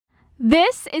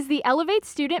This is the Elevate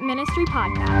Student Ministry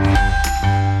Podcast.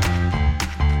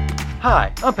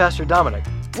 Hi, I'm Pastor Dominick.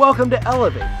 Welcome to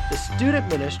Elevate, the student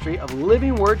ministry of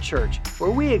Living Word Church,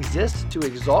 where we exist to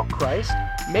exalt Christ,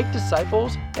 make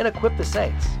disciples, and equip the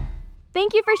saints.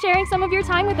 Thank you for sharing some of your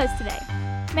time with us today.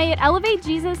 May it elevate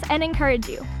Jesus and encourage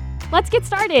you. Let's get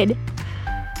started.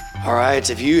 All right,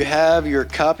 if you have your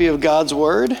copy of God's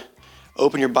Word,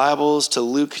 open your Bibles to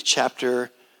Luke chapter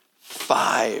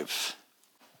 5.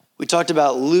 We talked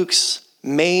about Luke's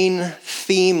main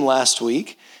theme last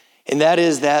week, and that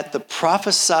is that the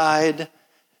prophesied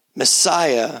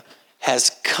Messiah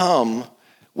has come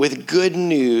with good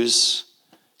news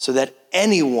so that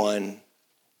anyone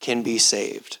can be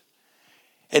saved.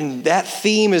 And that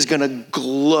theme is going to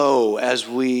glow as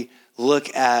we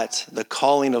look at the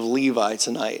calling of Levi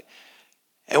tonight.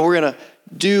 And we're going to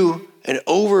do an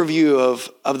overview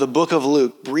of the book of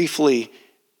Luke briefly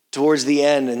towards the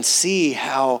end and see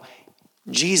how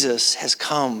Jesus has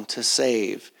come to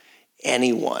save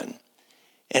anyone.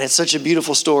 And it's such a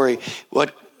beautiful story.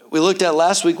 What we looked at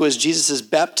last week was Jesus'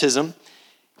 baptism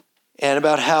and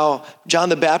about how John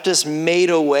the Baptist made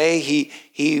a way.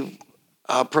 He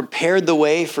prepared the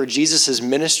way for Jesus'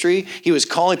 ministry. He was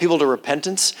calling people to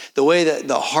repentance. The way that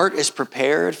the heart is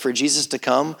prepared for Jesus to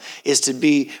come is to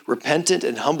be repentant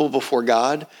and humble before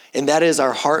God. And that is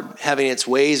our heart having its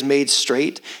ways made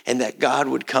straight and that God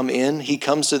would come in. He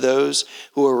comes to those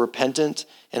who are repentant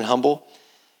and humble.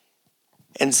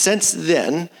 And since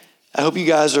then, I hope you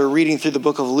guys are reading through the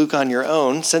book of Luke on your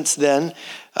own. Since then,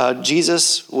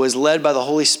 Jesus was led by the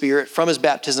Holy Spirit from his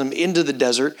baptism into the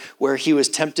desert where he was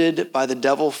tempted by the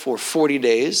devil for 40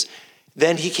 days.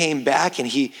 Then he came back and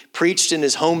he preached in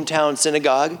his hometown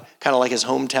synagogue, kind of like his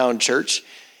hometown church.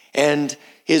 And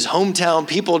his hometown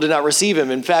people did not receive him.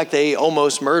 In fact, they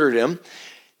almost murdered him.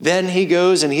 Then he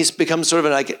goes and he's become sort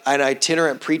of an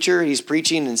itinerant preacher. He's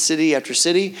preaching in city after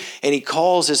city, and he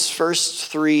calls his first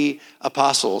three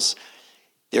apostles.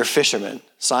 They're fishermen,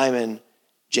 Simon,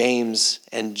 James,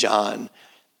 and John.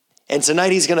 And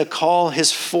tonight he's going to call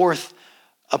his fourth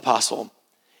apostle.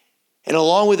 And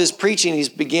along with his preaching, he's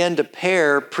began to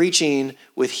pair preaching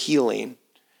with healing.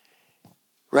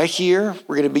 Right here,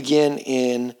 we're going to begin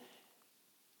in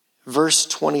verse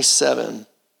 27.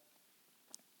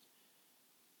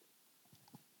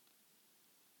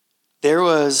 There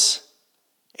was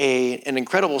an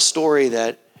incredible story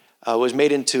that was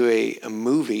made into a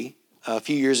movie a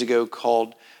few years ago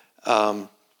called, I'm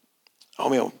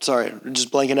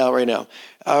just blanking out right now.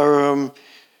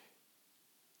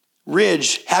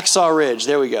 Hacksaw Ridge,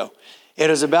 there we go.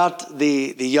 It was about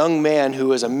the young man who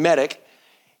was a medic,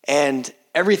 and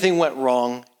everything went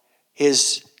wrong.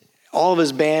 All of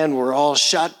his band were all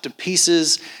shot to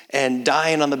pieces and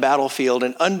dying on the battlefield,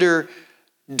 and under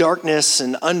darkness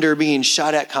and under being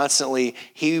shot at constantly,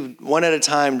 he one at a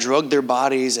time drugged their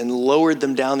bodies and lowered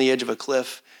them down the edge of a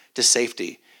cliff to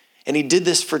safety. And he did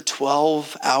this for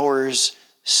 12 hours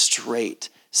straight,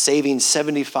 saving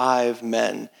 75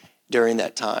 men during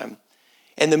that time.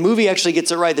 And the movie actually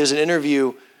gets it right. There's an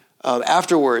interview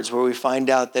afterwards where we find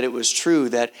out that it was true,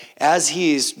 that as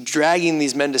he's dragging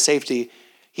these men to safety,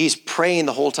 he's praying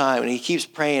the whole time, and he keeps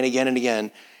praying again and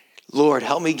again, Lord,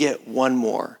 help me get one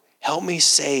more. Help me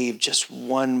save just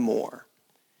one more.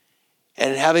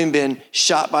 And having been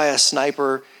shot by a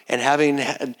sniper and having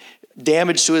had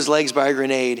damage to his legs by a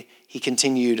grenade, he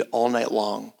continued all night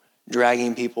long,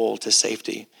 dragging people to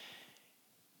safety.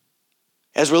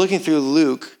 As we're looking through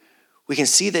Luke, we can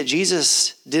see that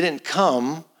Jesus didn't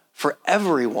come for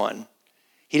everyone.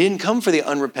 He didn't come for the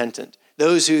unrepentant,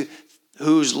 those who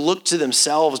look to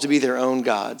themselves to be their own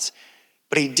gods.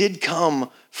 But he did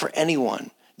come for anyone.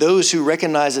 Those who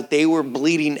recognized that they were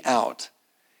bleeding out.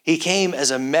 He came as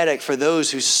a medic for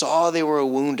those who saw they were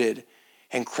wounded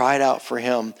and cried out for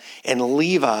him. And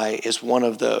Levi is one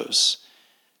of those.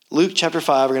 Luke chapter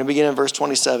 5, we're going to begin in verse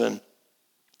 27.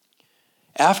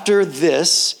 After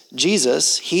this,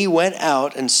 Jesus, he went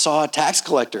out and saw a tax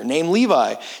collector named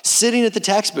Levi sitting at the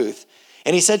tax booth.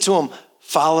 And he said to him,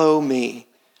 follow me.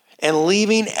 And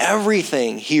leaving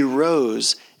everything, he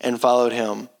rose and followed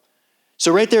him.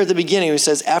 So right there at the beginning, he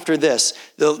says, after this,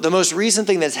 the most recent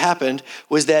thing that's happened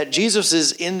was that Jesus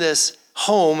is in this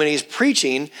home and he's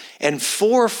preaching, and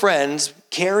four friends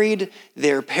carried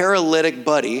their paralytic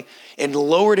buddy and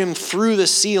lowered him through the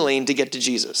ceiling to get to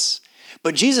Jesus.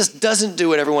 But Jesus doesn't do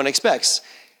what everyone expects.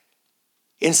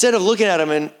 Instead of looking at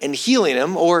him and healing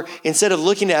him, or instead of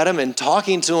looking at him and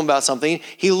talking to him about something,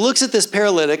 he looks at this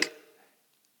paralytic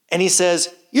and he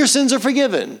says, your sins are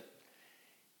forgiven.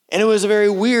 And it was a very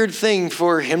weird thing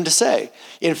for him to say.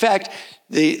 In fact,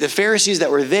 the Pharisees that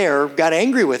were there got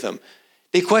angry with him.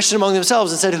 They questioned among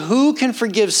themselves and said, who can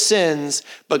forgive sins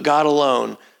but God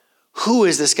alone? Who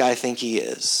does this guy think he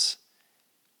is?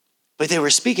 But they were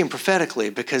speaking prophetically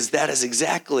because that is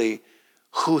exactly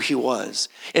who he was.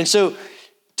 And so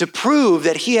to prove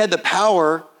that he had the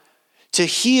power to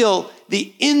heal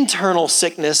the internal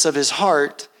sickness of his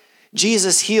heart,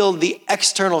 Jesus healed the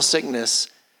external sickness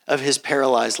of his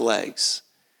paralyzed legs.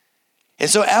 And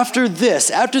so after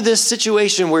this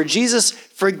situation where Jesus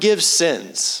forgives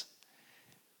sins,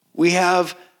 we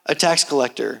have a tax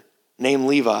collector named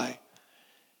Levi.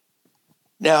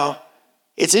 Now,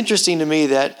 it's interesting to me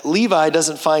that Levi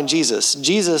doesn't find Jesus.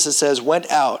 Jesus, it says,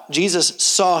 went out. Jesus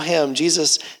saw him.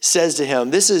 Jesus says to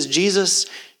him, this is Jesus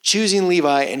choosing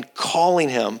Levi and calling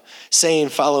him, saying,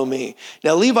 follow me.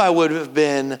 Now, Levi would have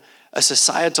been a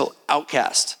societal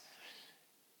outcast.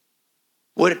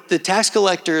 What the tax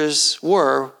collectors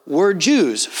were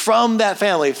Jews from that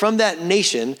family, from that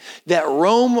nation that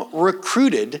Rome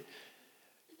recruited.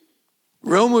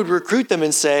 Rome would recruit them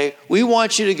and say, we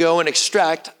want you to go and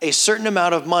extract a certain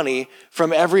amount of money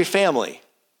from every family.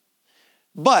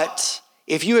 But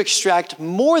if you extract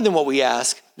more than what we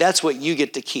ask, that's what you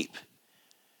get to keep.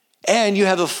 And you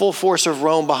have the full force of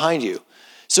Rome behind you.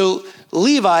 So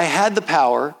Levi had the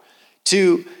power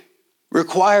to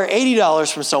require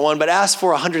 $80 from someone, but ask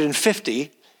for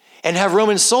 $150, and have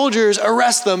Roman soldiers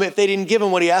arrest them if they didn't give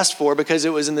him what he asked for because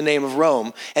it was in the name of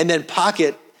Rome, and then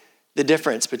pocket the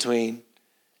difference between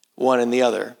one and the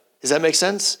other. Does that make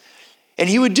sense? And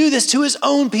he would do this to his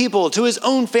own people, to his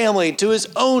own family, to his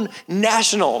own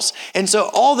nationals. And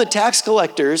so all the tax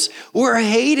collectors were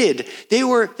hated. They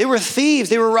were thieves.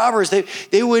 They were robbers.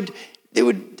 They would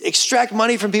extract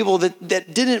money from people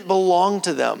that didn't belong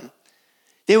to them.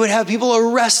 They would have people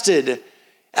arrested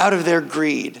out of their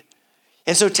greed.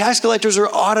 And so tax collectors are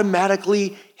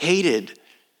automatically hated.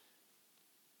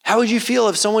 How would you feel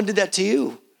if someone did that to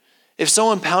you? If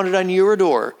someone pounded on your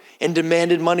door and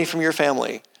demanded money from your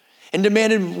family and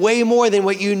demanded way more than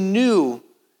what you knew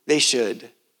they should?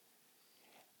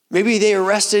 Maybe they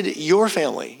arrested your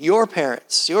family, your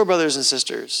parents, your brothers and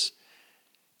sisters.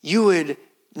 You would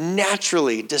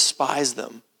naturally despise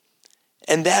them.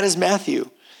 And that is Matthew.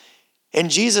 And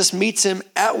Jesus meets him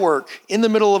at work in the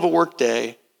middle of a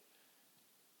workday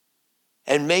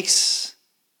and makes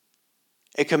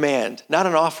a command, not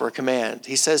an offer, a command.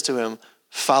 He says to him,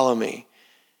 follow me.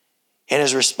 And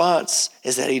his response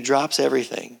is that he drops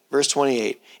everything. Verse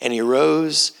 28, and he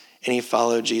rose and he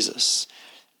followed Jesus.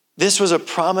 This was a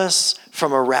promise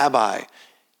from a rabbi.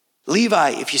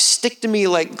 Levi, if you stick to me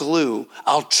like glue,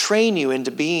 I'll train you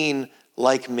into being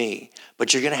like me,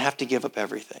 but you're going to have to give up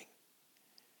everything.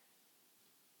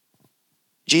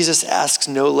 Jesus asks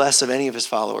no less of any of his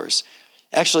followers.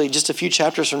 Actually, just a few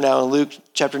chapters from now in Luke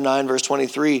chapter 9, verse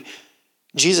 23,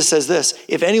 Jesus says this,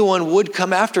 if anyone would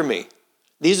come after me,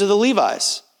 these are the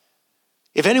Levites.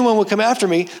 If anyone would come after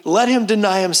me, let him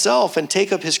deny himself and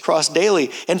take up his cross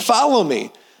daily and follow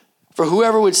me. For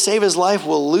whoever would save his life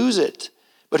will lose it,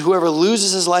 but whoever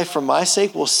loses his life for my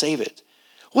sake will save it.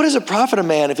 What does it profit a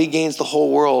man if he gains the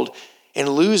whole world and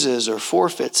loses or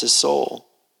forfeits his soul?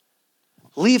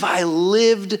 Levi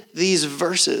lived these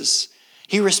verses.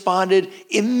 He responded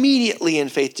immediately in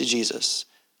faith to Jesus.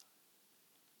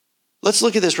 Let's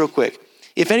look at this real quick.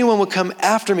 If anyone would come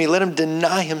after me, let him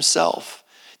deny himself.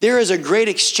 There is a great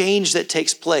exchange that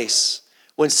takes place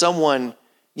when someone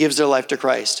gives their life to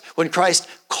Christ, when Christ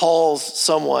calls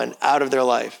someone out of their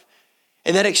life.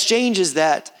 And that exchange is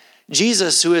that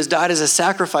Jesus, who has died as a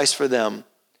sacrifice for them,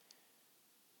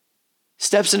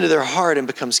 steps into their heart and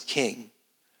becomes king.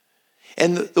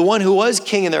 And the one who was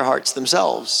king in their hearts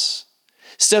themselves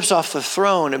steps off the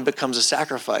throne and becomes a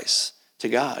sacrifice to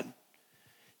God.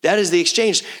 That is the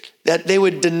exchange, that they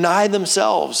would deny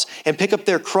themselves and pick up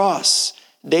their cross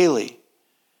daily.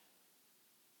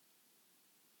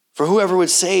 For whoever would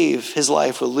save his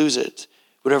life will lose it.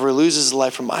 Whoever loses his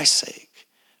life for my sake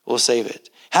will save it.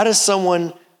 How does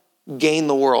someone gain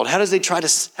the world? How do they try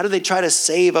to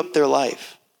save up their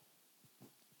life?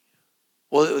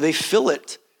 Well, they fill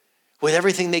it with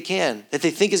everything they can that they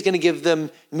think is going to give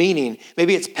them meaning.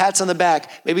 Maybe it's pats on the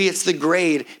back. Maybe it's the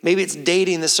grade. Maybe it's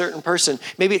dating this certain person.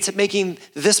 Maybe it's making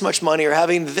this much money or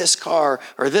having this car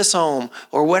or this home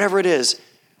or whatever it is.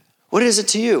 What is it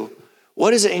to you?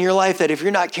 What is it in your life that if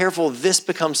you're not careful, this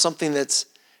becomes something that's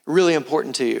really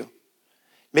important to you?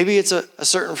 Maybe it's a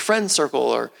certain friend circle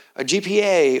or a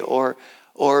GPA or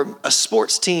a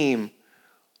sports team.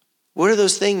 What are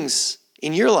those things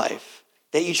in your life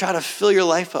that you try to fill your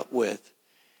life up with?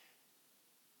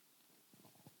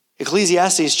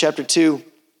 Ecclesiastes chapter 2,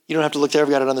 you don't have to look there, I've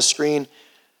got it on the screen.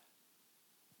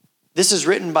 This is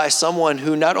written by someone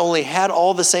who not only had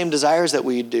all the same desires that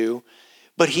we do,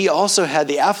 but he also had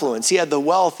the affluence, he had the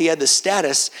wealth, he had the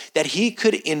status that he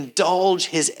could indulge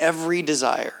his every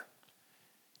desire.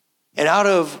 And out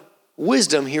of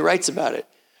wisdom, he writes about it.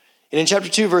 And in chapter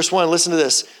 2, verse 1, listen to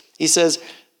this. He says,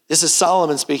 this is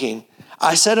Solomon speaking.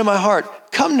 I said in my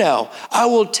heart, come now, I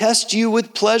will test you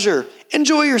with pleasure.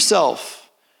 Enjoy yourself.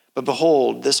 But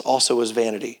behold, this also was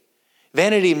vanity.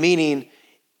 Vanity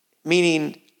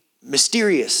meaning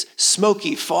mysterious,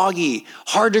 smoky, foggy,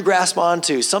 hard to grasp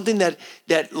onto, something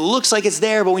that looks like it's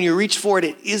there, but when you reach for it,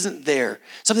 it isn't there.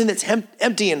 Something that's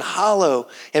empty and hollow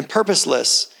and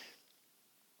purposeless.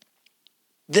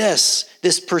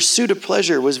 This pursuit of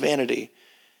pleasure was vanity.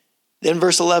 Then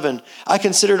verse 11, I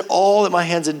considered all that my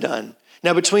hands had done.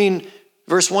 Now between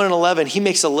verse 1 and 11, he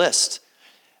makes a list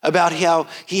about how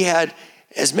he had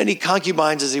as many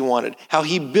concubines as he wanted, how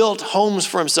he built homes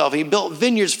for himself, he built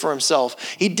vineyards for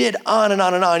himself. He did on and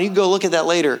on and on. You can go look at that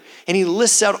later. And he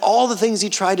lists out all the things he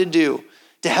tried to do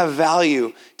to have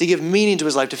value, to give meaning to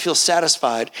his life, to feel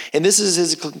satisfied. And this is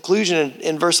his conclusion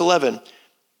in verse 11.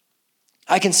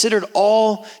 I considered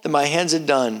all that my hands had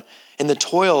done and the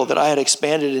toil that I had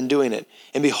expanded in doing it.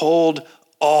 And behold,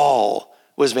 all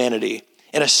was vanity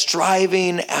and a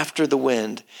striving after the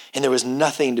wind, and there was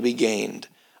nothing to be gained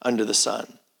under the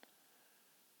sun.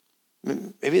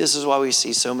 Maybe this is why we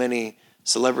see so many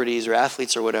celebrities or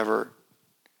athletes or whatever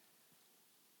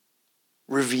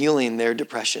revealing their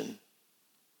depression,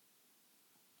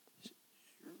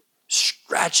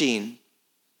 scratching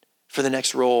for the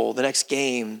next role, the next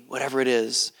game, whatever it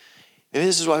is. Maybe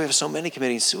this is why we have so many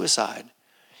committing suicide,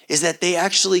 is that they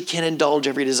actually can indulge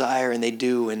every desire, and they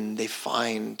do, and they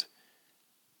find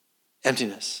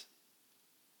emptiness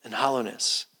and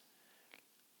hollowness.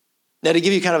 Now, to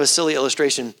give you kind of a silly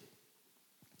illustration,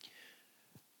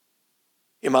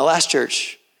 in my last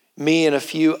church, me and a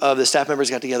few of the staff members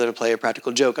got together to play a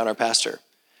practical joke on our pastor.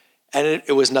 And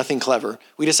it was nothing clever.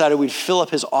 We decided we'd fill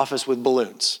up his office with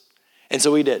balloons. And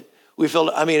so we did. We filled,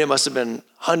 it must have been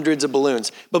hundreds of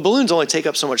balloons. But balloons only take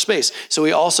up so much space. So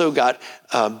we also got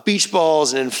beach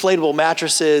balls and inflatable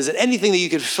mattresses and anything that you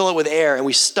could fill it with air, and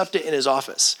we stuffed it in his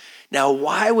office. Now,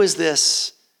 why was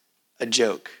this a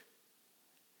joke?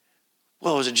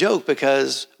 Well, it was a joke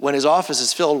because when his office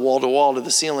is filled wall to wall to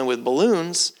the ceiling with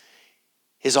balloons,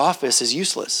 his office is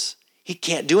useless. He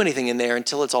can't do anything in there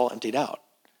until it's all emptied out.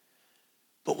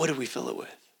 But what did we fill it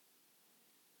with?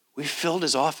 We filled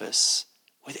his office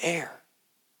with air.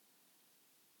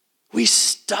 We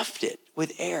stuffed it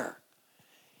with air.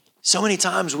 So many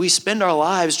times we spend our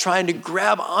lives trying to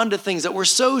grab onto things that we're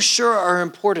so sure are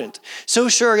important, so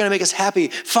sure are going to make us happy,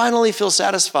 finally feel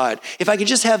satisfied. If I could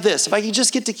just have this, if I could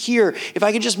just get to here, if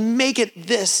I could just make it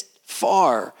this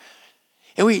far.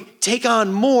 And we take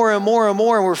on more and more and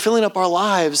more, and we're filling up our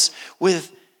lives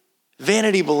with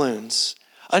vanity balloons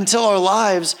until our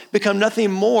lives become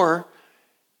nothing more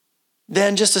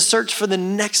than just a search for the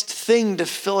next thing to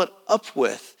fill it up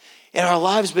with. And our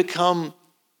lives become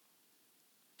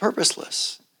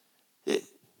purposeless.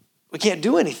 We can't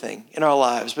do anything in our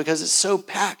lives because it's so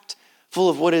packed full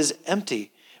of what is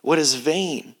empty, what is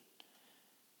vain.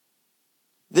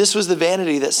 This was the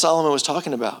vanity that Solomon was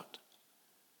talking about.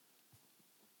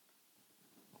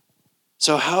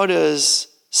 So how does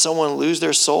someone lose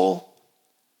their soul?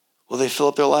 Well, they fill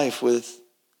up their life with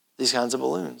these kinds of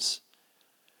balloons.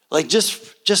 Like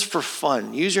just for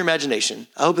fun, use your imagination.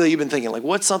 I hope that you've been thinking, like,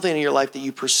 what's something in your life that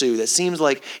you pursue that seems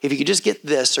like if you could just get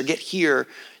this or get here,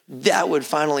 that would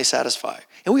finally satisfy.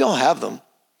 And we all have them.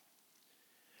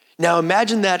 Now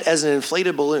imagine that as an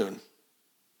inflated balloon,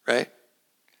 right?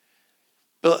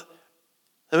 But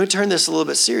let me turn this a little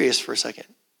bit serious for a second.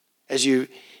 As you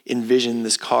envision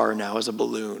this car now as a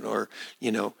balloon, or,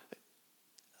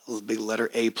 a big letter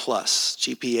A+,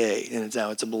 GPA, and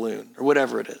now it's a balloon, or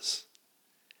whatever it is.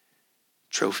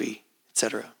 Trophy,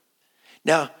 etc.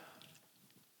 Now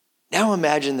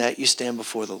imagine that you stand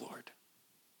before the Lord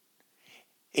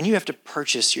and you have to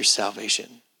purchase your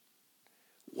salvation.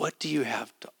 What do you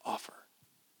have to offer?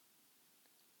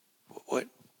 What?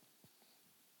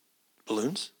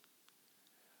 Balloons?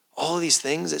 All of these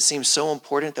things that seem so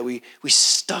important that we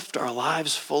stuffed our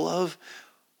lives full of,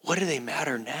 what do they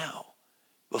matter now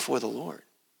before the Lord?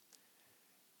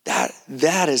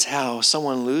 That is how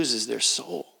someone loses their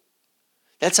soul.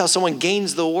 That's how someone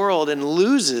gains the world and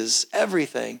loses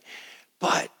everything.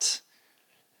 But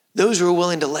those who are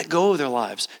willing to let go of their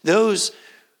lives, those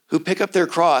who pick up their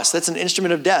cross, that's an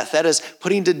instrument of death. That is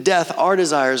putting to death our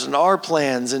desires and our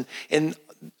plans and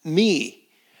me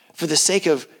for the sake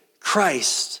of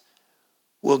Christ,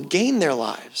 will gain their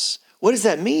lives, What does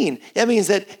that mean? That means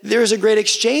that there's a great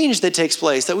exchange that takes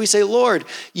place, that we say, Lord,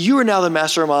 you are now the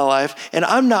master of my life, and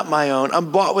I'm not my own.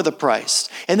 I'm bought with a price.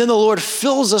 And then the Lord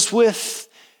fills us with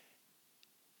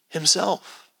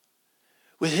himself,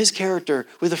 with his character,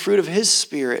 with the fruit of his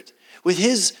spirit, with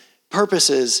his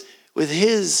purposes, with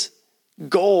his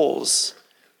goals,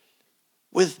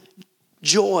 with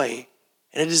joy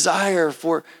and a desire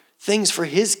for things for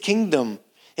his kingdom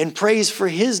and praise for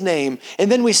his name. And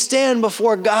then we stand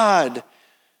before God.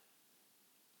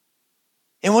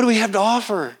 And what do we have to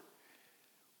offer?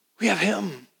 We have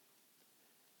him.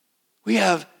 We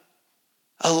have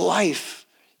a life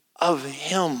of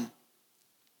him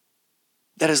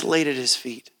that is laid at his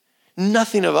feet.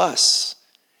 Nothing of us,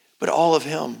 but all of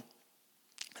him.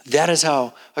 That is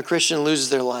how a Christian loses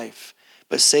their life,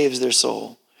 but saves their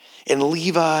soul. And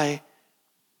Levi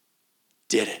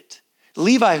did it.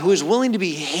 Levi, who is willing to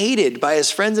be hated by his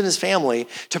friends and his family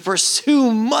to pursue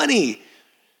money,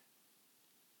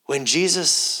 when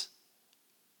Jesus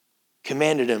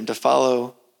commanded him to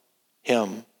follow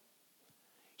him,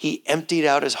 he emptied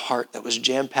out his heart that was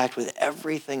jam-packed with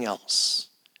everything else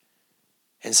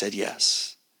and said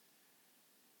yes.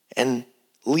 And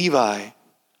Levi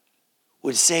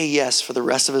would say yes for the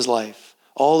rest of his life,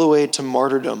 all the way to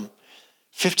martyrdom,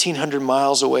 1,500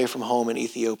 miles away from home in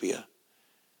Ethiopia.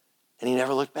 And he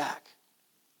never looked back.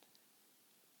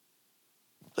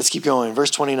 Let's keep going.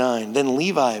 Verse 29. Then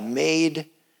Levi made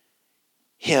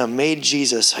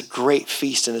Jesus a great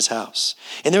feast in his house.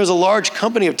 And there was a large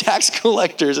company of tax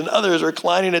collectors and others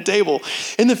reclining at table.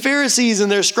 And the Pharisees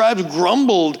and their scribes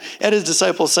grumbled at his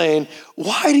disciples, saying,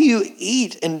 "Why do you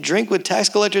eat and drink with tax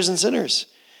collectors and sinners?"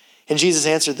 And Jesus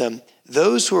answered them,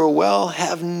 "Those who are well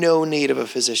have no need of a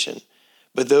physician,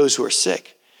 but those who are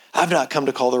sick. I've not come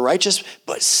to call the righteous,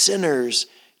 but sinners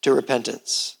to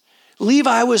repentance."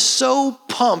 Levi was so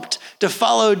pumped to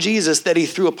follow Jesus that he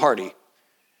threw a party.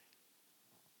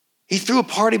 He threw a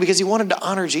party because he wanted to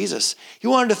honor Jesus. He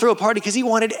wanted to throw a party because he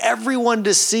wanted everyone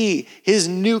to see his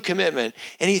new commitment.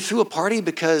 And he threw a party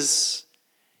because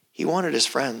he wanted his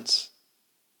friends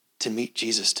to meet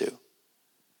Jesus too.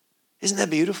 Isn't that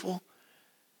beautiful?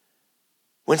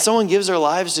 When someone gives their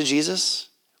lives to Jesus,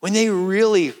 when they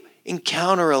really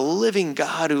encounter a living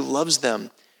God who loves them,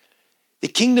 the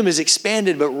kingdom is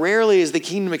expanded, but rarely is the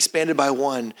kingdom expanded by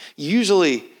one.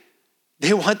 Usually,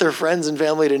 they want their friends and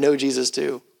family to know Jesus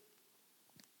too.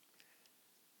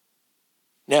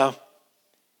 Now,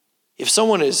 if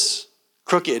someone is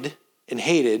crooked and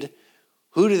hated,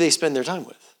 who do they spend their time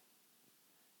with?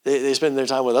 They spend their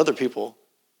time with other people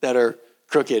that are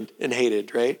crooked and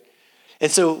hated, right?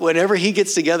 And so whenever he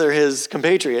gets together his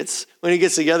compatriots, when he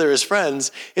gets together his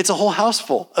friends, it's a whole house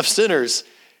full of sinners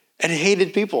and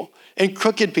hated people and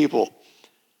crooked people.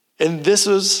 And this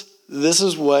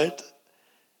is what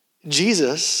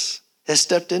Jesus has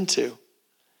stepped into.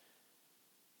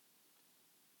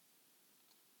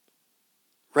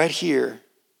 Right here,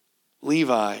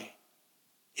 Levi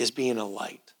is being a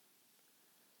light.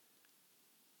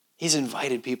 He's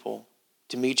invited people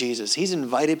to meet Jesus. He's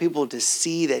invited people to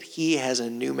see that he has a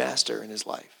new master in his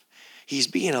life. He's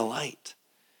being a light.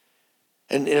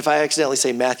 And if I accidentally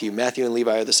say Matthew and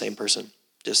Levi are the same person,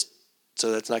 just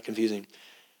so that's not confusing.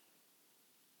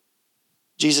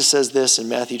 Jesus says this in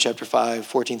Matthew chapter 5,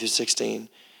 14 through 16.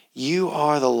 "You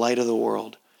are the light of the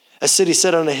world. A city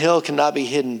set on a hill cannot be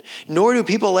hidden, nor do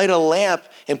people light a lamp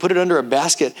and put it under a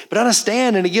basket, but on a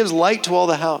stand, and it gives light to all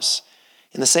the house.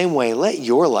 In the same way, let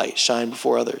your light shine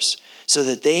before others, so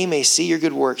that they may see your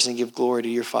good works and give glory to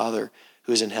your Father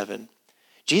who is in heaven."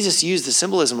 Jesus used the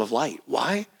symbolism of light.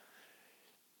 Why?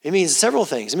 It means several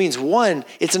things. It means, one,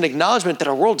 it's an acknowledgement that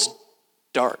our world's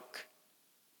dark.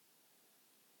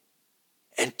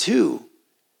 And two,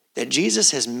 that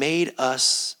Jesus has made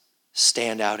us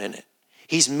stand out in it.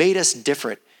 He's made us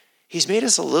different. He's made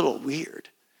us a little weird.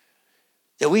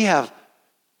 That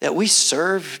we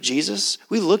serve Jesus.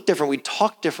 We look different. We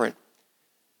talk different.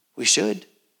 We should.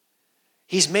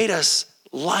 He's made us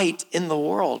light in the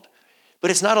world.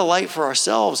 But it's not a light for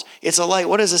ourselves. It's a light,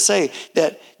 what does it say?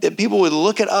 That people would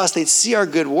look at us, they'd see our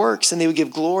good works, and they would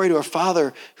give glory to our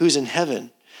Father who's in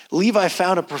heaven. Levi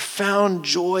found a profound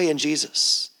joy in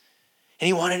Jesus. And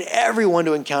he wanted everyone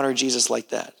to encounter Jesus like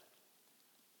that.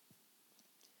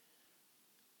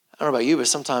 I don't know about you, but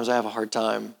sometimes I have a hard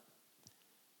time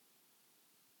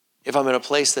if I'm in a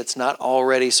place that's not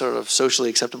already sort of socially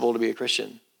acceptable to be a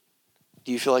Christian.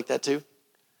 Do you feel like that too?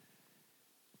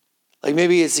 Like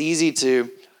maybe it's easy to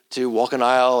walk an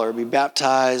aisle or be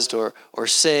baptized or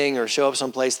sing or show up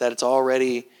someplace that it's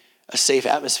already a safe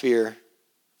atmosphere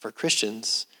for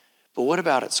Christians. But what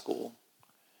about at school?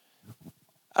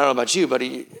 I don't know about you, but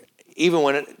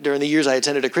Even during the years I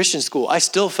attended a Christian school, I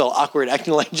still felt awkward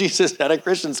acting like Jesus at a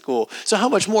Christian school. So how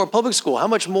much more public school? How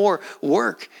much more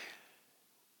work?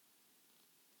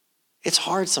 It's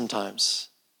hard sometimes.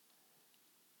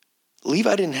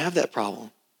 Levi didn't have that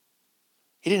problem.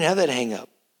 He didn't have that hang up.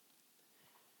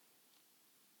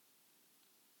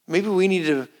 Maybe we need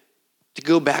to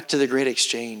go back to the great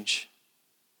exchange,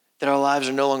 that our lives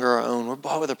are no longer our own. We're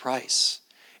bought with a price.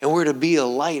 And we're to be a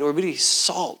light, or be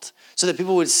salt, so that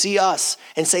people would see us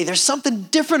and say, there's something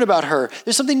different about her.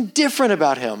 There's something different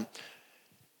about him.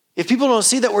 If people don't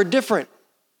see that we're different,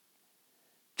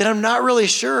 then I'm not really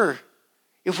sure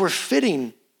if we're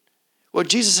fitting what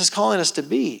Jesus is calling us to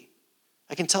be.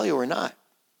 I can tell you we're not.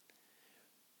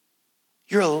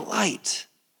 You're a light.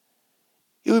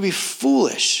 It would be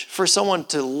foolish for someone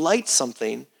to light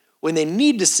something when they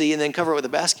need to see and then cover it with a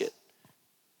basket.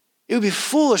 It would be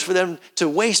foolish for them to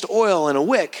waste oil in a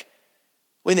wick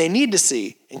when they need to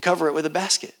see and cover it with a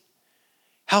basket.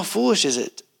 How foolish is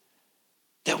it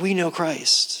that we know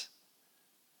Christ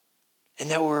and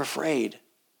that we're afraid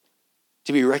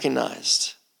to be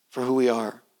recognized for who we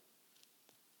are?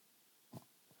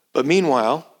 But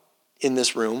meanwhile, in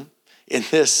this room, in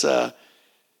this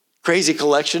crazy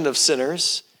collection of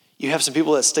sinners, you have some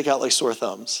people that stick out like sore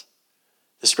thumbs.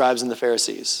 The scribes and the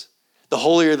Pharisees, the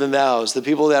holier than thous, the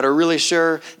people that are really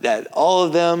sure that all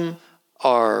of them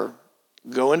are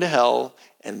going to hell,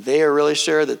 and they are really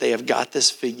sure that they have got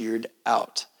this figured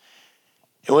out.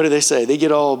 And what do they say? They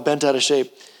get all bent out of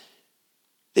shape.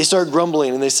 They start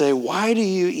grumbling and they say, why do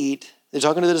you eat? They're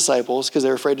talking to the disciples because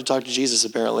they're afraid to talk to Jesus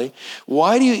apparently.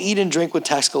 Why do you eat and drink with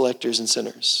tax collectors and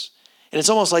sinners? And it's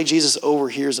almost like Jesus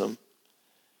overhears them.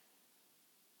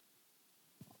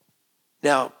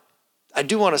 Now, I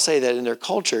do want to say that in their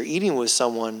culture, eating with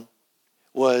someone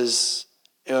was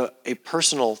a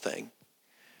personal thing.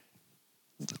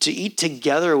 To eat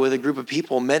together with a group of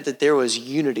people meant that there was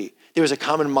unity. There was a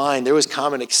common mind. There was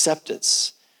common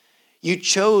acceptance. You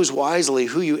chose wisely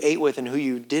who you ate with and who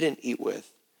you didn't eat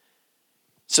with.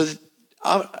 So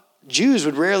Jews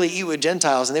would rarely eat with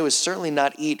Gentiles, and they would certainly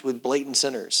not eat with blatant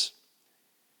sinners.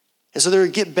 And so they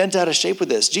would get bent out of shape with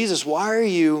this. Jesus, why are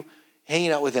you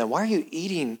hanging out with them? Why are you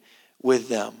eating with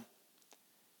them?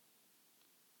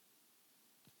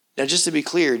 Now, just to be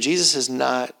clear, Jesus is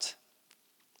not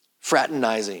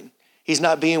fraternizing. He's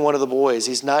not being one of the boys.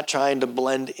 He's not trying to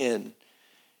blend in.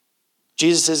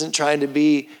 Jesus isn't trying to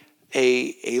be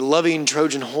a loving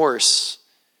Trojan horse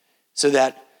so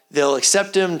that they'll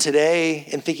accept him today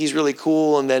and think he's really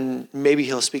cool, and then maybe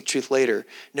he'll speak truth later.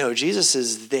 No, Jesus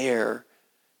is there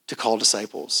to call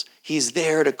disciples. He's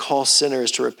there to call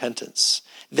sinners to repentance.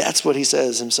 That's what he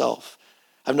says himself.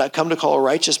 I've not come to call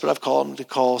righteous, but I've come to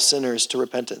call sinners to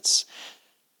repentance.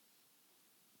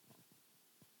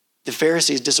 The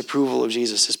Pharisees' disapproval of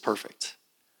Jesus is perfect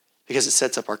because it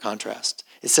sets up our contrast.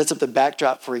 It sets up the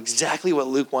backdrop for exactly what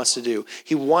Luke wants to do.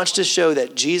 He wants to show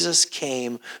that Jesus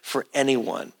came for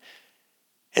anyone.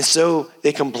 And so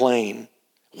they complain.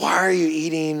 Why are you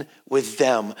eating with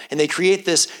them? And they create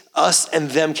this us and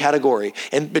them category.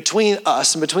 And between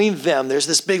us and between them, there's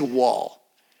this big wall.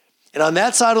 And on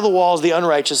that side of the wall is the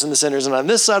unrighteous and the sinners. And on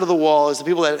this side of the wall is the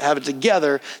people that have it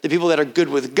together, the people that are good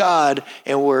with God,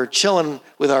 and we're chilling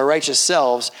with our righteous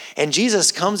selves. And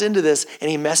Jesus comes into this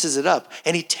and he messes it up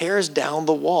and he tears down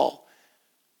the wall.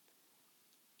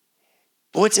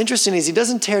 But what's interesting is he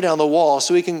doesn't tear down the wall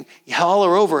so he can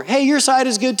holler over, hey, your side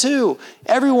is good too.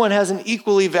 Everyone has an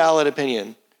equally valid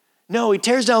opinion. No, he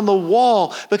tears down the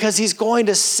wall because he's going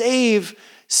to save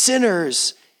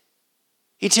sinners.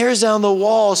 He tears down the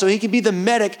wall so he can be the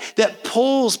medic that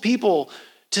pulls people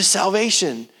to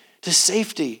salvation, to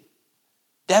safety.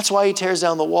 That's why he tears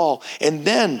down the wall. And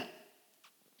then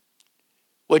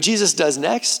what Jesus does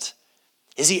next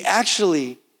is he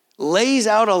actually lays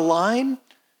out a line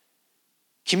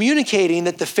communicating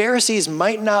that the Pharisees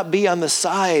might not be on the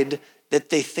side that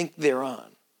they think they're on.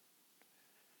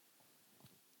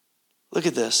 Look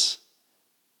at this.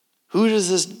 Who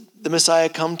does the Messiah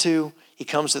come to? He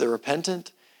comes to the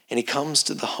repentant and he comes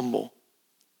to the humble.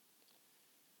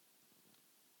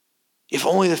 If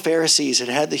only the Pharisees had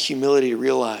had the humility to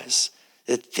realize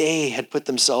that they had put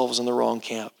themselves in the wrong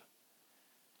camp.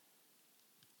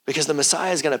 Because the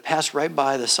Messiah is going to pass right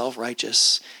by the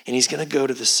self-righteous and he's going to go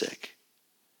to the sick.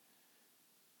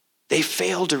 They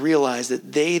failed to realize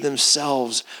that they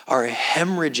themselves are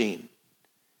hemorrhaging,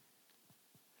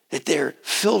 that they're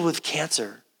filled with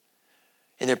cancer,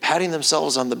 and they're patting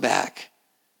themselves on the back.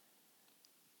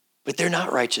 But they're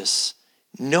not righteous.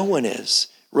 No one is.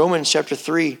 Romans chapter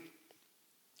 3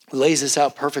 lays this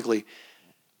out perfectly.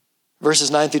 Verses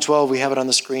 9 through 12, we have it on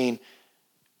the screen.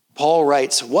 Paul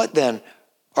writes, "What then?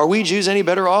 Are we Jews any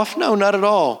better off? No, not at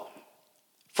all.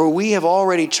 For we have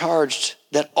already charged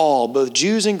that all, both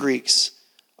Jews and Greeks,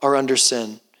 are under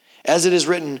sin. As it is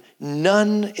written,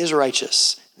 none is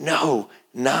righteous. No,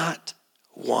 not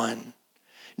one.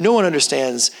 No one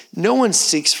understands. No one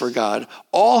seeks for God.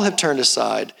 All have turned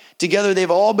aside. Together they've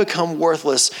all become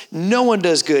worthless. No one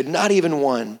does good, not even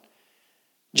one."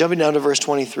 Jumping down to verse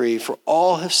 23, "For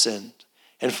all have sinned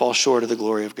and fall short of the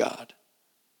glory of God."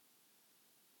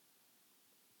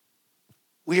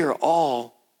 We are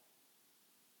all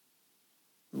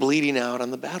bleeding out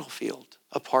on the battlefield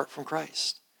apart from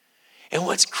Christ. And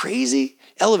what's crazy,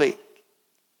 elevate,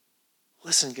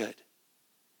 listen good.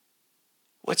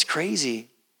 What's crazy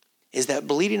is that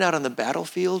bleeding out on the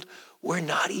battlefield, we're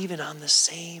not even on the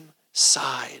same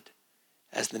side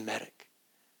as the medic.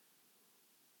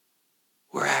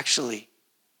 We're actually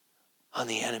on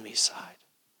the enemy's side.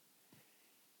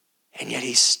 And yet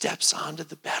he steps onto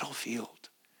the battlefield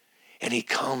and he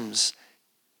comes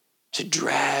to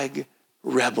drag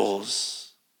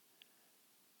rebels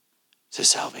to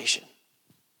salvation.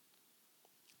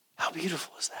 How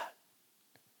beautiful is that?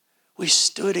 We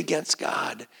stood against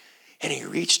God and he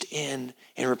reached in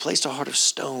and replaced a heart of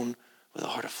stone with a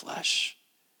heart of flesh.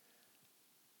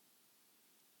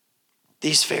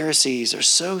 These Pharisees are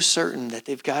so certain that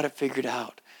they've got it figured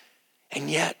out.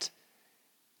 And yet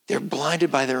they're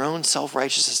blinded by their own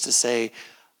self-righteousness to say,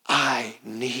 I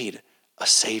need a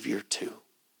Savior too.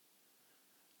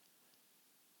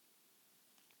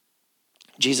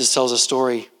 Jesus tells a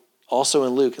story also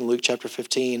in Luke chapter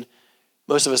 15.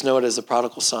 Most of us know it as the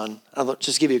prodigal son. I'll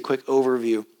just give you a quick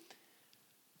overview.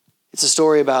 It's a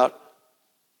story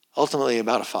ultimately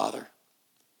about a father.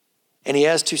 And he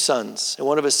has two sons. And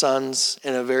one of his sons,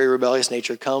 in a very rebellious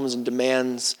nature, comes and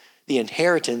demands the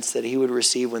inheritance that he would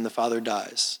receive when the father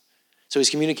dies. So he's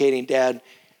communicating, Dad,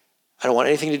 I don't want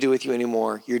anything to do with you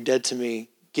anymore. You're dead to me.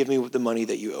 Give me the money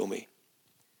that you owe me.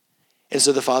 And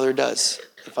so the father does.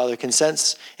 The father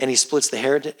consents, and he splits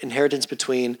the inheritance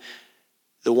between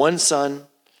the one son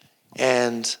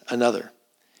and another.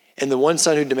 And the one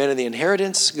son who demanded the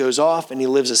inheritance goes off, and he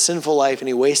lives a sinful life, and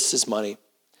he wastes his money.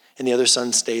 And the other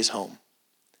son stays home.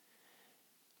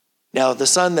 Now, the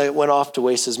son that went off to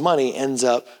waste his money ends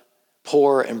up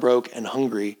poor and broke and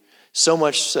hungry, so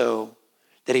much so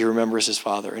that he remembers his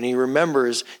father. And he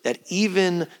remembers that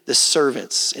even the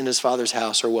servants in his father's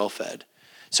house are well fed.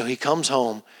 So he comes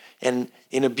home, and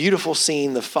in a beautiful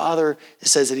scene, the father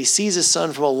says that he sees his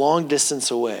son from a long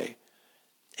distance away,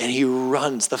 and he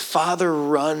runs. The father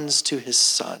runs to his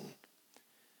son.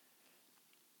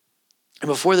 And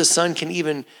before the son can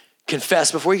even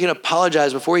confess, before he can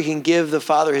apologize, before he can give the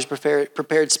father his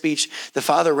prepared speech, the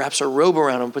father wraps a robe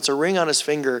around him, puts a ring on his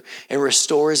finger, and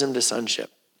restores him to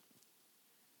sonship.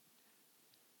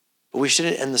 But we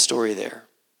shouldn't end the story there,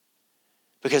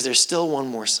 because there's still one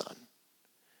more son.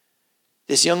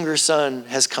 This younger son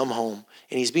has come home,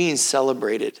 and he's being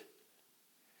celebrated.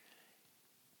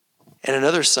 And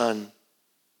another son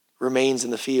remains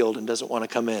in the field and doesn't want to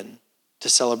come in to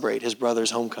celebrate his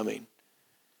brother's homecoming.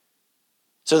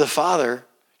 So the father,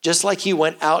 just like he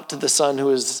went out to the son who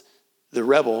was the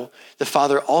rebel, the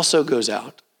father also goes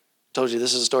out. I told you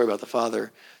this is a story about the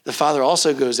father. The father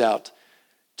also goes out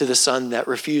to the son that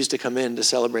refused to come in to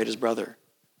celebrate his brother.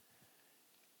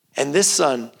 And this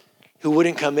son who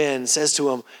wouldn't come in says to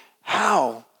him,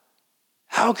 How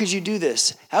could you do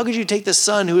this? How could you take the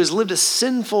son who has lived a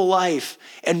sinful life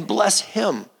and bless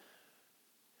him?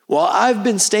 Well, I've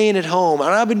been staying at home and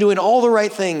I've been doing all the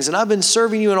right things and I've been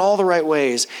serving you in all the right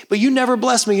ways, but you never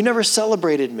blessed me. You never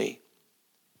celebrated me.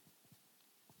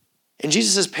 And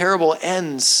Jesus' parable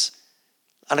ends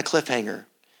on a cliffhanger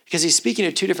because he's speaking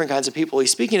to two different kinds of people.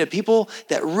 He's speaking to people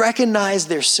that recognize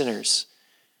they're sinners,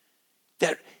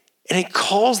 and he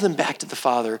calls them back to the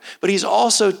Father. But he's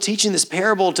also teaching this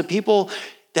parable to people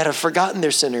that have forgotten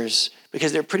they're sinners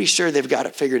because they're pretty sure they've got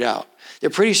it figured out. They're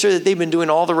pretty sure that they've been doing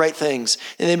all the right things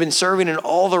and they've been serving in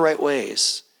all the right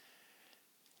ways.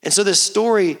 And so this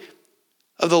story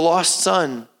of the lost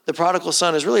son, the prodigal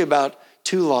son, is really about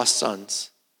two lost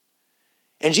sons.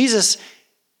 And Jesus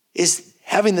is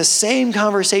having the same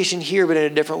conversation here, but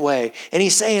in a different way. And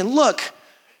he's saying, look,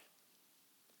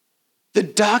 the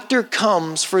doctor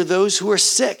comes for those who are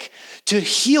sick to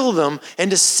heal them and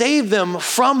to save them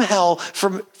from hell,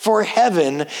 for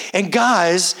heaven. And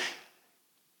guys,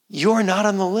 you're not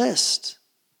on the list.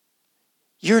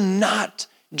 You're not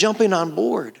jumping on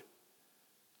board.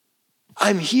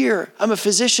 I'm here. I'm a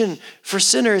physician for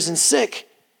sinners and sick.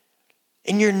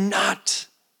 And you're not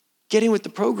getting with the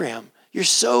program. You're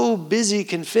so busy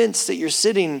convinced that you're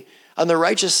sitting on the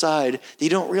righteous side that you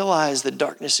don't realize the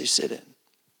darkness you sit in.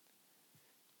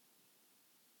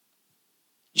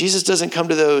 Jesus doesn't come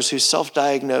to those who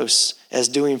self-diagnose as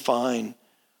doing fine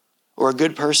or a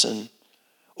good person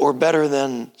or better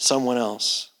than someone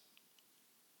else.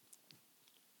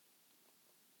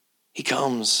 He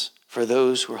comes for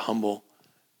those who are humble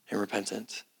and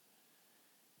repentant.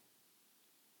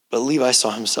 But Levi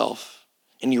saw himself,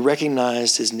 and he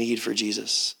recognized his need for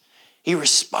Jesus. He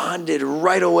responded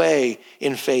right away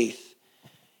in faith.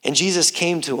 And Jesus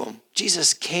came to him.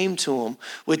 Jesus came to him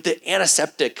with the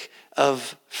antiseptic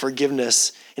of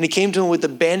forgiveness. And he came to him with the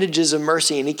bandages of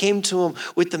mercy. And he came to him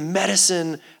with the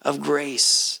medicine of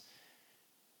grace.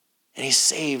 And he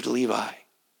saved Levi.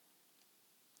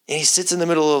 And he sits in the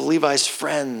middle of Levi's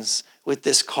friends with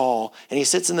this call. And he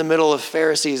sits in the middle of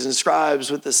Pharisees and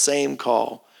scribes with the same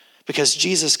call. Because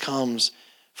Jesus comes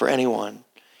for anyone.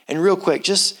 And real quick,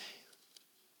 just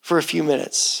for a few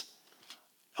minutes,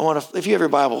 if you have your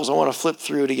Bibles, I want to flip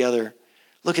through together.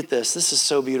 Look at this. This is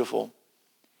so beautiful.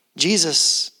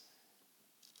 Jesus,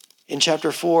 in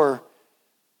chapter 4,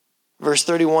 verse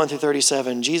 31 through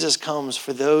 37, Jesus comes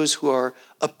for those who are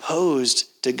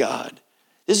opposed to God.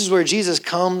 This is where Jesus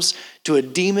comes to a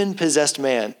demon-possessed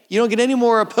man. You don't get any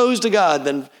more opposed to God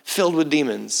than filled with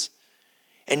demons.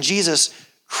 And Jesus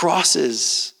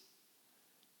crosses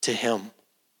to him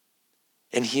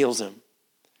and heals him.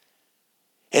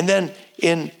 And then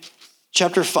in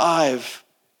chapter 5,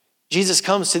 Jesus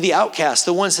comes to the outcast,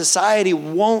 the one society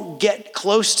won't get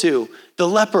close to, the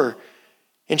leper.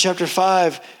 In chapter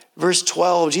 5, verse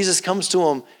 12, Jesus comes to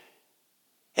him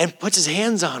and puts his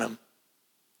hands on him.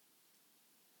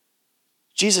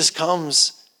 Jesus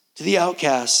comes to the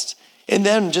outcast. And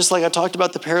then, just like I talked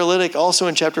about the paralytic, also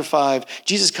in chapter 5,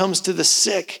 Jesus comes to the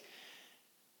sick.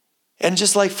 And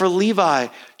just like for Levi,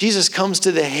 Jesus comes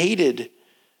to the hated.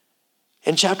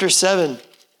 In chapter 7,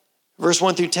 verse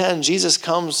 1 through 10, Jesus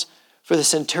comes for the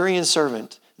centurion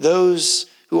servant, those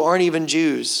who aren't even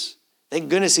Jews. Thank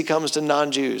goodness he comes to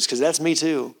non-Jews, because that's me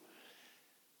too.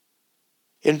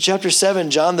 In chapter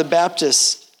 7, John the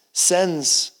Baptist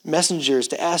sends messengers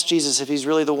to ask Jesus if he's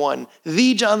really the one.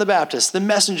 The John the Baptist, the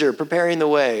messenger preparing the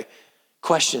way,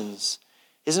 questions.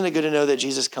 Isn't it good to know that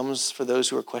Jesus comes for those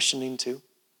who are questioning too?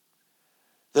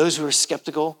 Those who are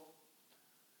skeptical.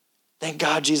 Thank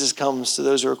God Jesus comes to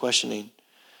those who are questioning.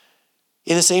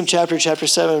 In the same chapter, chapter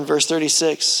 7, verse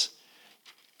 36,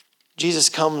 Jesus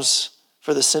comes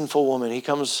for the sinful woman. He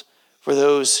comes for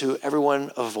those who everyone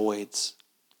avoids.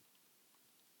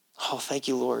 Oh, thank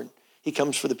you, Lord. He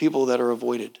comes for the people that are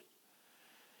avoided.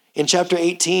 In chapter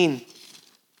 18,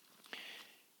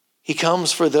 he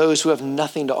comes for those who have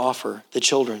nothing to offer, the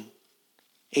children.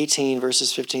 18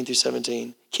 verses 15 through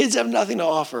 17. Kids have nothing to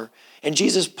offer. And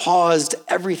Jesus paused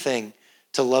everything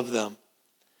to love them.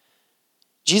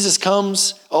 Jesus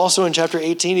comes also in chapter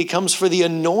 18, he comes for the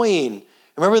annoying.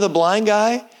 Remember the blind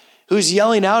guy who's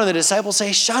yelling out and the disciples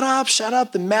say, shut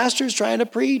up, the master's trying to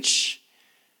preach.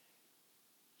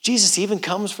 Jesus even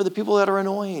comes for the people that are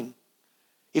annoying.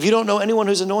 If you don't know anyone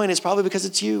who's annoying, it's probably because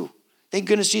it's you. Thank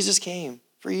goodness Jesus came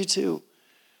for you too.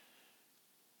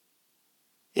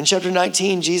 In chapter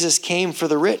 19, Jesus came for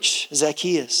the rich,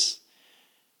 Zacchaeus.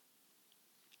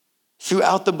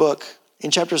 Throughout the book,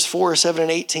 in chapters 4, 7,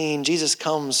 and 18, Jesus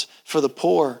comes for the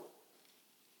poor.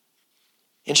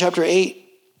 In chapter 8,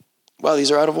 wow, these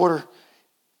are out of order.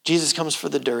 Jesus comes for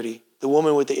the dirty, the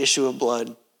woman with the issue of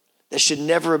blood that should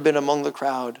never have been among the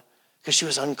crowd because she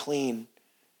was unclean.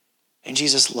 And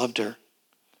Jesus loved her.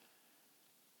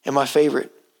 And my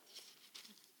favorite,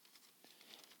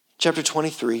 chapter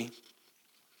 23,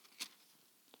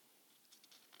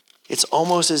 it's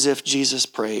almost as if Jesus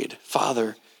prayed,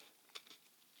 Father,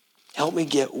 help me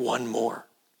get one more.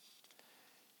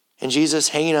 And Jesus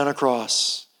hanging on a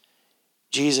cross,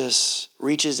 Jesus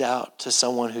reaches out to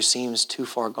someone who seems too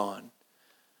far gone,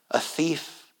 a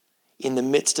thief in the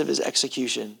midst of his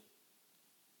execution.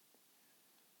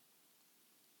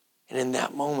 And in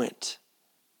that moment,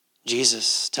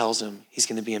 Jesus tells him he's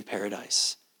going to be in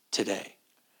paradise today.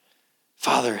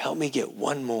 Father, help me get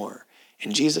one more.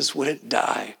 And Jesus wouldn't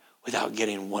die without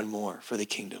getting one more for the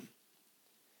kingdom.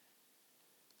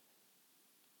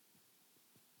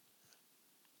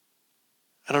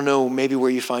 I don't know maybe where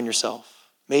you find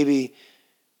yourself. Maybe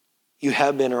you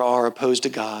have been or are opposed to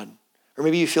God. Or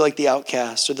maybe you feel like the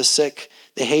outcast or the sick,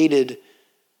 the hated,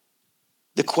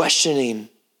 the questioning,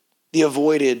 the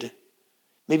avoided.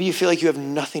 Maybe you feel like you have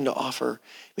nothing to offer.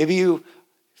 Maybe you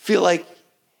feel like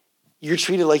you're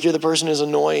treated like you're the person who's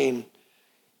annoying.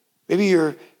 Maybe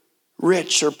you're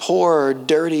rich or poor or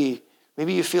dirty.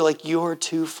 Maybe you feel like you're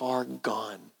too far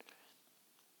gone.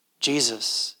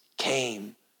 Jesus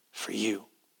came for you.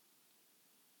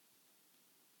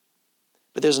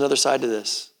 But there's another side to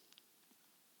this.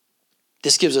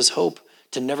 This gives us hope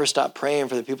to never stop praying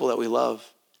for the people that we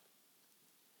love,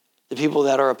 the people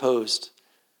that are opposed,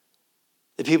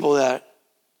 the people that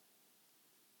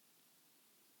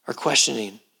are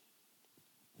questioning,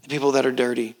 the people that are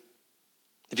dirty,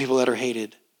 the people that are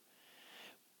hated.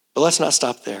 But let's not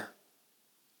stop there.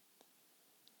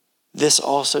 This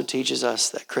also teaches us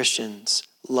that Christians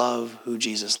love who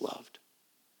Jesus loved.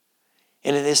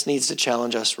 And this needs to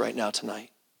challenge us right now tonight.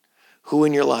 Who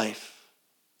in your life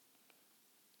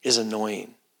is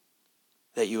annoying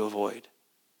that you avoid?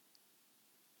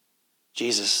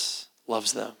 Jesus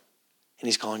loves them, and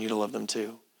he's calling you to love them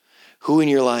too. Who in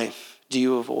your life do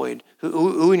you avoid?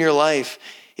 Who in your life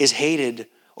is hated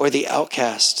or the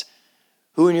outcast?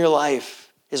 Who in your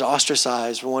life is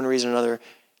ostracized for one reason or another?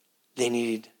 They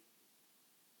need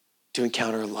to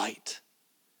encounter light,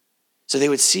 so they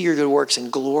would see your good works and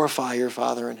glorify your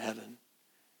Father in heaven.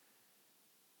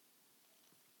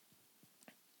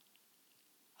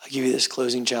 I'll give you this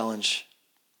closing challenge.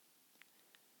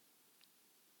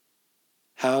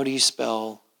 How do you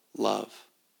spell love?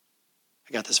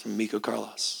 I got this from Miko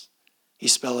Carlos. You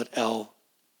spell it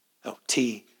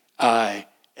T-I-M-E.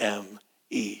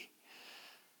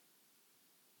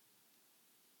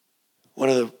 One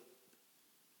of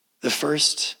the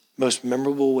first, most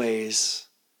memorable ways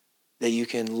that you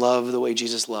can love the way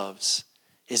Jesus loves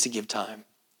is to give time.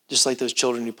 Just like those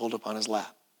children he pulled up on his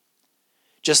lap.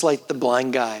 Just like the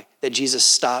blind guy that Jesus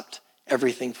stopped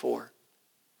everything for.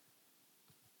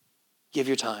 Give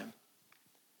your time.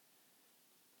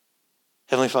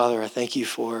 Heavenly Father, I thank you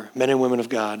for men and women of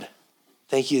God.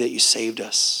 Thank you that you saved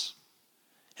us.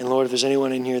 And Lord, if there's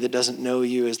anyone in here that doesn't know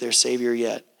you as their Savior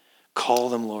yet, call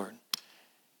them, Lord.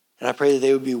 And I pray that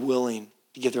they would be willing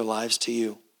to give their lives to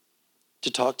you,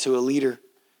 to talk to a leader,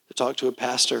 to talk to a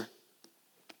pastor,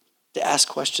 to ask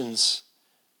questions.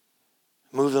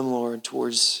 Move them, Lord,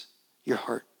 towards your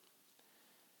heart.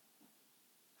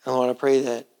 And Lord, I pray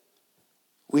that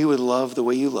we would love the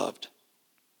way you loved,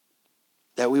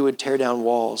 that we would tear down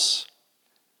walls,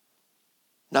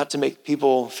 not to make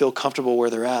people feel comfortable where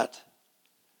they're at,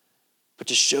 but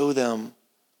to show them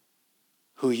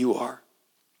who you are.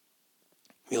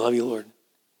 We love you, Lord,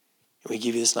 and we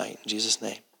give you this night in Jesus'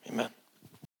 name. Amen.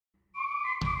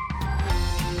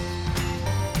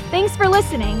 Thanks for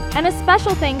listening, and a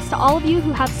special thanks to all of you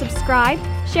who have subscribed,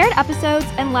 shared episodes,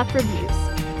 and left reviews.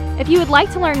 If you would like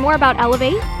to learn more about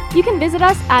Elevate, you can visit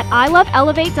us at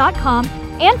iloveelevate.com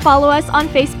and follow us on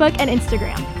Facebook and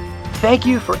Instagram. Thank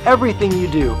you for everything you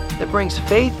do that brings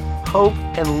faith, hope,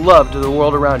 and love to the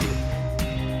world around you.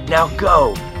 Now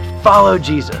go, follow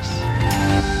Jesus.